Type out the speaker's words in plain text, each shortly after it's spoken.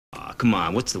Aw, come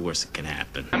on, what's the worst that can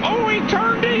happen? Oh, he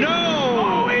turned it! No!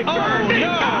 Oh, he turned it!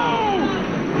 No!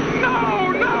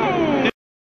 No!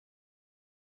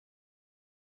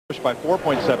 By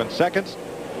 4.7 seconds.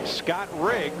 Scott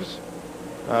Riggs,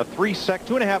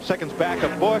 2.5 seconds back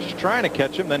of Busch, trying to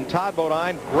catch him. Then Todd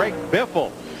Bodine, Greg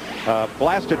Biffle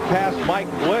blasted past Mike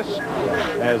Bliss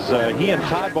as he and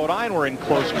Todd Bodine were in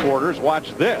close quarters.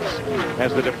 Watch this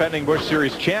as the defending Busch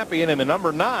Series champion in the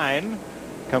number 9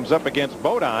 comes up against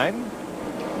Bodine.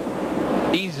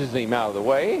 Eases him out of the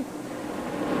way.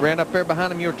 Ran up there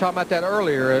behind him. You were talking about that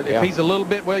earlier. If he's a little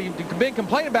bit, well, you've been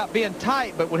complaining about being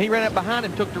tight, but when he ran up behind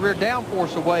him, took the rear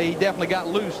downforce away, he definitely got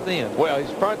loose then. Well,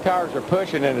 his front tires are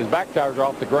pushing and his back tires are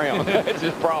off the ground. That's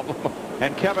his problem.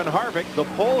 And Kevin Harvick, the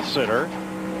pole sitter,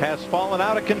 has fallen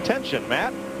out of contention.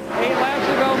 Matt? 8 laps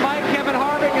ago, Kevin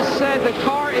Harvick has said the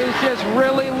car is just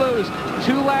really loose.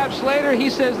 2 laps later, he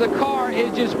says the car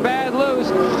is just bad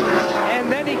loose. And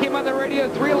then he came on the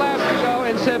radio 3 laps ago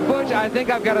and said, Butch, I think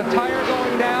I've got a tire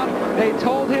going down. They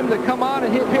told him to come on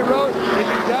and hit pit road. If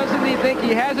he doesn't, he think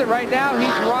he has it right now. He's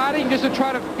riding just to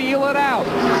try to feel it out.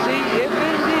 See if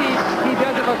indeed he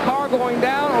does have a car going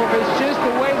down or if it's just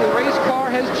the way the race car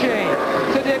has changed.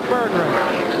 To Dick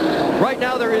Bergeron. Right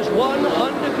now there is one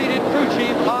undefeated crew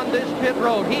chief on this pit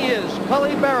road. He is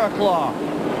Cully Barraclaw.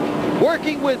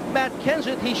 Working with Matt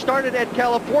Kenseth, he started at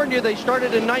California. They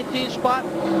started in 19th spot,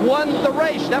 won the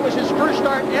race. That was his first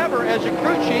start ever as a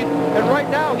crew chief. And right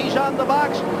now he's on the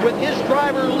box with his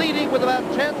driver leading with about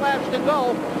 10 laps to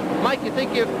go. Mike, you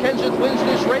think if Kenseth wins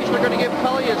this race, they're going to give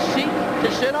Cully a seat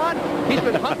to sit on? He's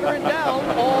been hunkering down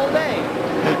all day.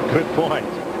 Good point.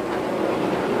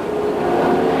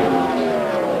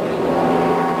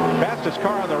 Fastest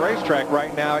car on the racetrack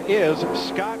right now is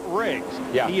Scott Riggs.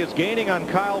 Yeah. He is gaining on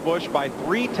Kyle Busch by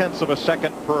 0.3 of a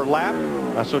second per lap.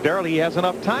 So Darrell, he has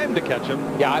enough time to catch him.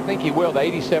 Yeah, I think he will. The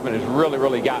 87 has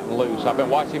really gotten loose. I've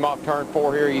been watching him off turn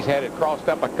 4 here. He's had it crossed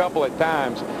up a couple of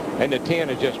times, and the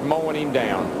 10 is just mowing him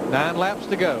down. 9 laps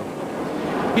to go.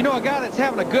 You know, a guy that's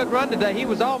having a good run today, he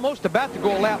was almost about to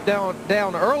go a lap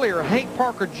down earlier. Hank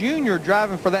Parker Jr.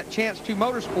 driving for that Chance 2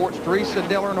 Motorsports, Teresa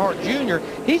Dale Earnhardt Jr.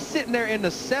 He's sitting there in the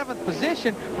 7th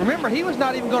position. Remember, he was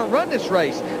not even going to run this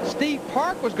race. Steve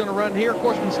Park was going to run here. Of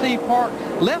course, when Steve Park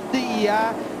left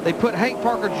DEI, they put Hank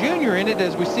Parker Jr. in it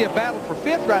as we see a battle for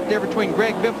 5th right there between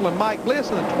Greg Biffle and Mike Bliss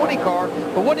in the 20 car.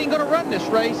 But wasn't even going to run this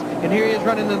race, and here he is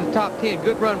running in the top 10.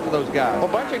 Good run for those guys. Well,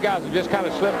 a bunch of guys have just kind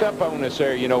of slipped up on this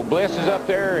there. You know, Bliss is up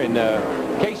there, and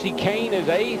Casey Kane is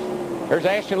 8th. There's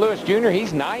Ashton Lewis Jr.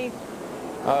 He's 9th.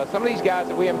 Some of these guys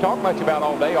that we haven't talked much about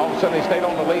all day, all of a sudden they stayed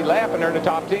on the lead lap, and they're in the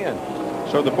top 10.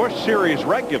 So the Busch Series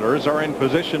regulars are in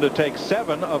position to take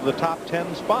 7 of the top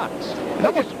 10 spots.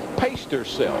 They just paced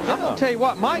themselves. I'm going to tell you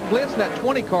what, Mike Bliss in that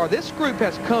 20 car, this group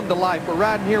has come to life. We're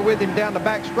riding here with him down the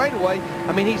back straightaway.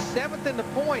 I mean, he's 7th in the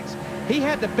points. He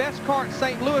had the best car at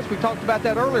St. Louis. We talked about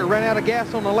that earlier. Ran out of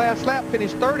gas on the last lap,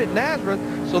 finished 3rd at Nazareth.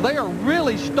 So they are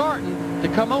really starting to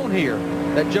come on here,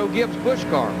 that Joe Gibbs Busch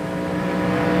car.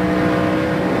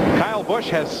 Kyle Busch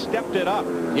has stepped it up.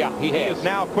 Yeah, he has. He is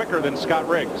now quicker than Scott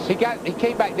Riggs. He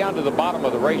came back down to the bottom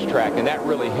of the racetrack, and that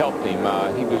really helped him.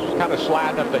 He was kind of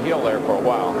sliding up the hill there for a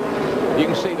while. You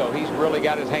can see, though, he's really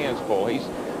got his hands full.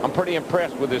 I'm pretty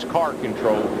impressed with his car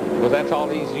control, because that's all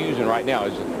he's using right now,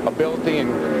 is ability and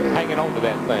hanging on to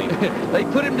that thing. They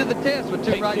put him to the test with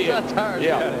 2 right-side tires.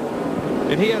 Yeah.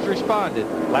 And he has responded.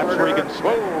 Laps where he can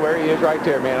Whoa, there he is right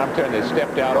there, man. I'm telling you,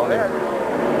 stepped out on there.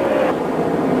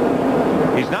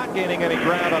 He's not gaining any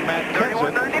ground on Matt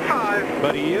Kenseth,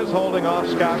 but he is holding off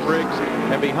Scott Riggs.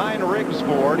 And behind Riggs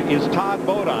Ford is Todd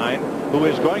Bodine, who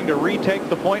is going to retake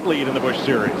the point lead in the Busch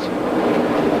Series.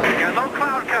 Got no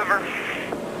cloud cover.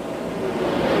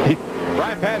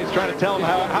 Brian Patty's trying to tell him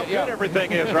how good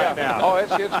everything is right now. Oh,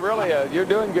 it's really, you're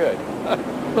doing good.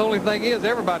 The only thing is,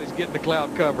 everybody's getting the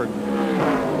cloud covered.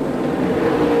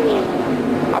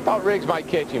 I thought Riggs might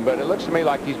catch him, but it looks to me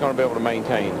like he's going to be able to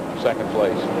maintain 2nd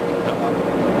place.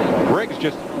 Riggs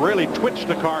just really twitched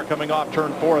the car coming off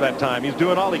turn 4 that time. He's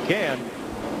doing all he can.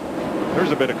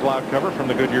 There's a bit of cloud cover from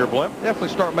the Goodyear blimp. Definitely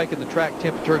start making the track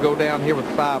temperature go down here with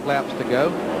 5 laps to go.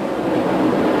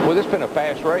 Well, this has been a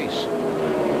fast race.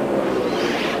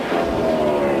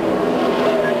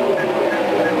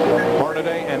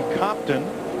 Hornaday and Compton,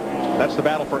 that's the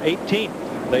battle for 18th.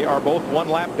 They are both 1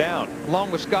 lap down. Along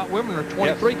with Scott Wimmer,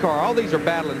 23 car. All these are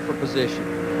battling for position.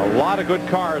 A lot of good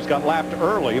cars got lapped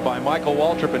early by Michael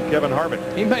Waltrip and Kevin Harvick.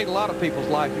 He made a lot of people's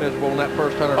life miserable in that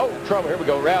first 100. Oh, trouble. Here we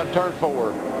go. Round turn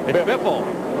 4. It's Biffle.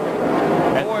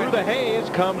 And through the haze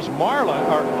comes Marlin.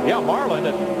 Marlin.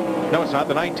 No, it's not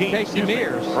the 19. Casey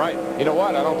Mears. Right. You know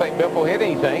what? I don't think Biffle hit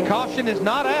anything. Caution is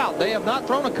not out. They have not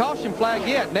thrown a caution flag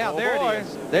yet. Now, there it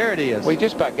is. There it is. We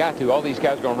just about got to. All these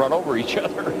guys are going to run over each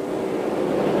other.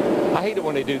 I hate it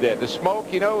when they do that. The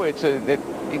smoke, you know,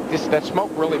 that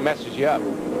smoke really messes you up.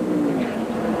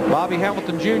 Bobby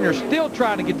Hamilton Jr. still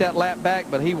trying to get that lap back,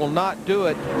 but he will not do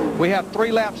it. We have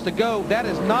 3 laps to go. That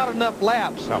is not enough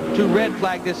laps to red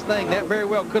flag this thing. That very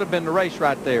well could have been the race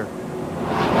right there.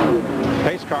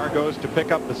 Pace car goes to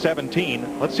pick up the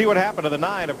 17. Let's see what happened to the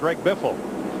 9 of Greg Biffle.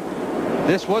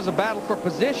 This was a battle for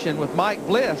position with Mike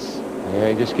Bliss. Yeah,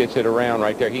 he just gets it around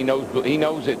right there. He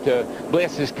knows that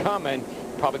Bliss is coming.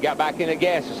 Probably got back in the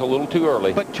gas. It's a little too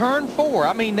early. But turn 4,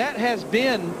 I mean, that has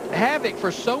been havoc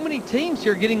for so many teams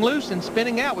here, getting loose and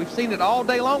spinning out. We've seen it all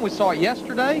day long. We saw it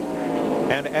yesterday.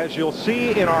 And as you'll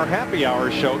see in our happy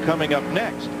hour show coming up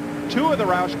next, 2 of the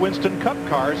Roush Winston Cup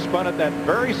cars spun at that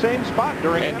very same spot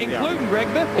during happy hour. Including Greg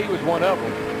Biffle. He was one of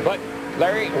them. But,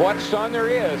 Larry, what sun there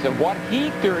is and what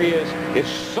heat there is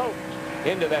soaked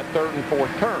into that 3rd and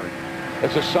 4th turn.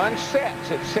 As the sun sets,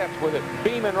 it sets with it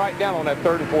beaming right down on that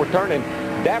 3rd and 4th turn, and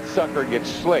that sucker gets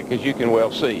slick, as you can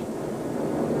well see.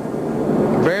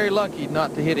 Very lucky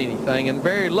not to hit anything, and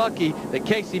very lucky that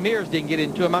Casey Mears didn't get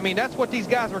into him. I mean, that's what these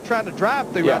guys were trying to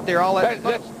drive through right there. All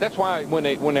that's why when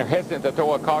they're hesitant to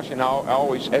throw a caution, I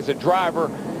always, as a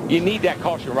driver, you need that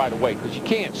caution right away because you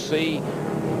can't see.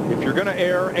 If you're going to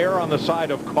err on the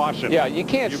side of caution. Yeah, you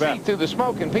can't see through the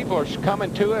smoke, and people are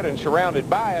coming to it and surrounded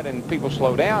by it, and people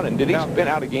slow down. And did he spin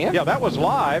out again? Yeah, that was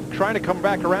live. Trying to come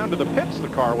back around to the pits, the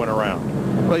car went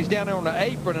around. Well, he's down there on the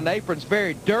apron, and the apron's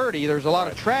very dirty. There's a lot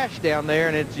of trash down there,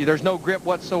 and there's no grip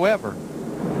whatsoever.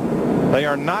 They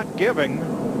are not giving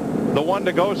the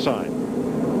 1-to-go sign.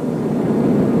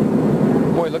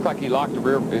 Boy, it looked like he locked the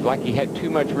rear, like he had too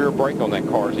much rear brake on that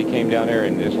car as he came down there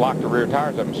and just locked the rear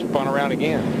tires up and spun around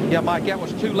again. Yeah, Mike, that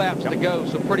was 2 laps to go,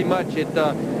 so pretty much if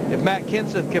Matt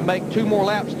Kenseth can make 2 more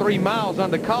laps, 3 miles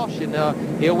under caution,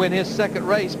 he'll win his 2nd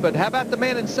race. But how about the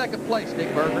man in 2nd place,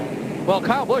 Dick Berger? Well,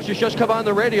 Kyle Busch has just come on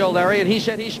the radio, Larry, and he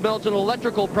said he smells an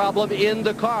electrical problem in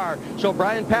the car. So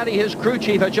Brian Patty, his crew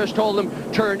chief, has just told him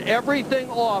turn everything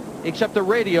off except the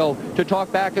radio to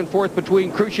talk back and forth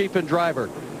between crew chief and driver.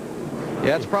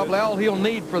 Yeah, that's probably all he'll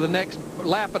need for the next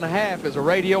lap and a half is a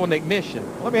radio and ignition.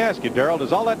 Let me ask you, Darrell,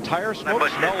 does all that tire smoke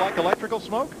smell like electrical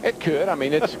smoke? It could. I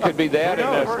mean, it could be that.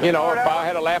 And, you know, if I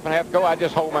had a lap and a half to go, I'd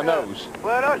just hold my nose.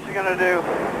 What else you going to do?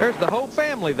 There's the whole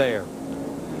family there.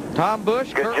 Tom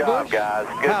Busch, Good Kurt job, Busch, guys.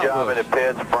 Good Kyle job Busch. in the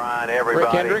pits, Brian,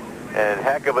 everybody. Kendrick. And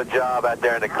heck of a job out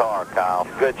there in the car, Kyle.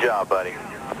 Good job, buddy.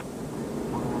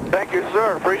 Thank you,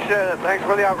 sir. Appreciate it. Thanks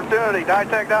for the opportunity.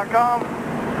 Ditech.com.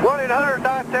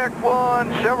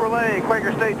 1-800-DITECH-1, Chevrolet,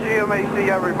 Quaker State GMAC,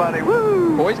 everybody.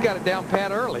 Woo! Boy, he's got it down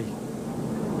pat early.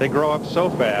 They grow up so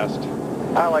fast.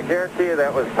 I guarantee you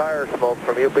that was tire smoke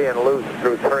from you being loose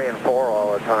through 3 and 4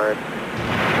 all the time.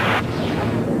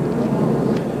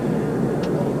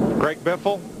 Greg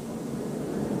Biffle.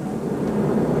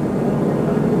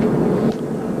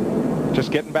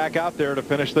 Just getting back out there to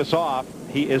finish this off.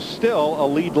 He is still a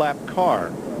lead lap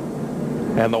car.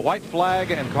 And the white flag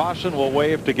and caution will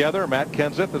wave together. Matt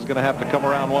Kenseth is going to have to come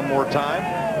around one more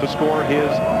time to score his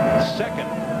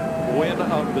 2nd win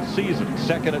of the season.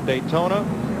 2nd at Daytona,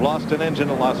 lost an engine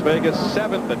at Las Vegas,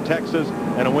 7th at Texas,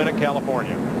 and a win at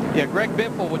California. Yeah, Greg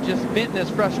Biffle was just venting his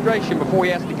frustration before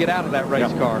he has to get out of that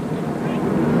race car.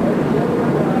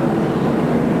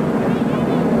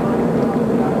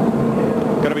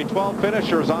 Going to be 12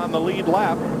 finishers on the lead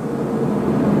lap.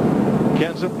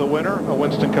 Kenseth, the winner, a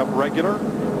Winston Cup regular.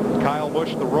 Kyle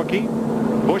Busch, the rookie.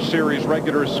 Busch Series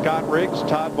regulars Scott Riggs,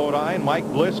 Todd Bodine, Mike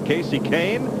Bliss, Casey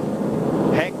Kane,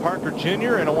 Hank Parker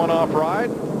Jr. in a one-off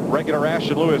ride. Regular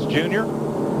Ashton Lewis Jr.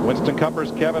 Winston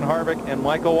Cuppers, Kevin Harvick, and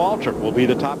Michael Waltrip will be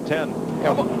the top 10.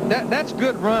 Yeah, well, that's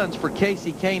good runs for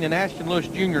Casey Kane and Ashton Lewis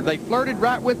Jr. They flirted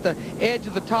right with the edge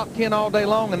of the top 10 all day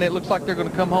long, and it looks like they're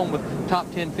going to come home with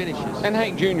top 10 finishes. And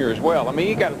Hank Jr. as well. I mean,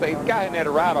 you got to think, the guy hadn't had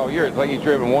a ride all year. It's like he's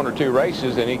driven 1 or 2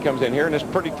 races, and he comes in here, and it's a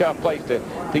pretty tough place to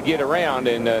get around,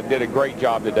 and did a great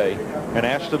job today. And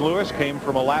Ashton Lewis came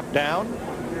from a lap down,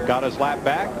 got his lap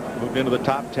back, moved into the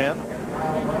top 10.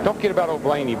 Don't forget about old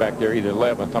Blaney back there, either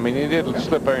 11th. I mean, he did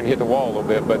slip there and hit the wall a little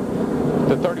bit, but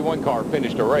the 31 car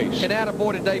finished the race. And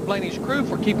attaboy to Dave Blaney's crew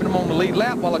for keeping him on the lead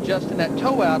lap while adjusting that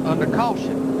toe out under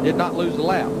caution. Did not lose the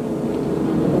lap.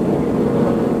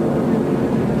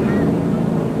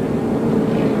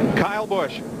 Kyle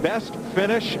Busch, best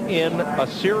finish in a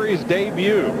series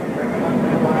debut.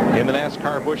 in the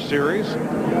NASCAR Busch Series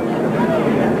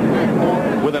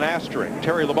with an asterisk.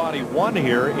 Terry Labonte won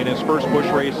here in his first Busch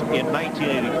race in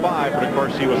 1985, but of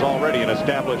course he was already an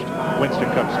established Winston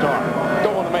Cup star.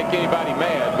 Don't want to make anybody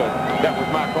mad, but that was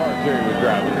my car Terry was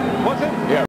driving. Was it? Yeah.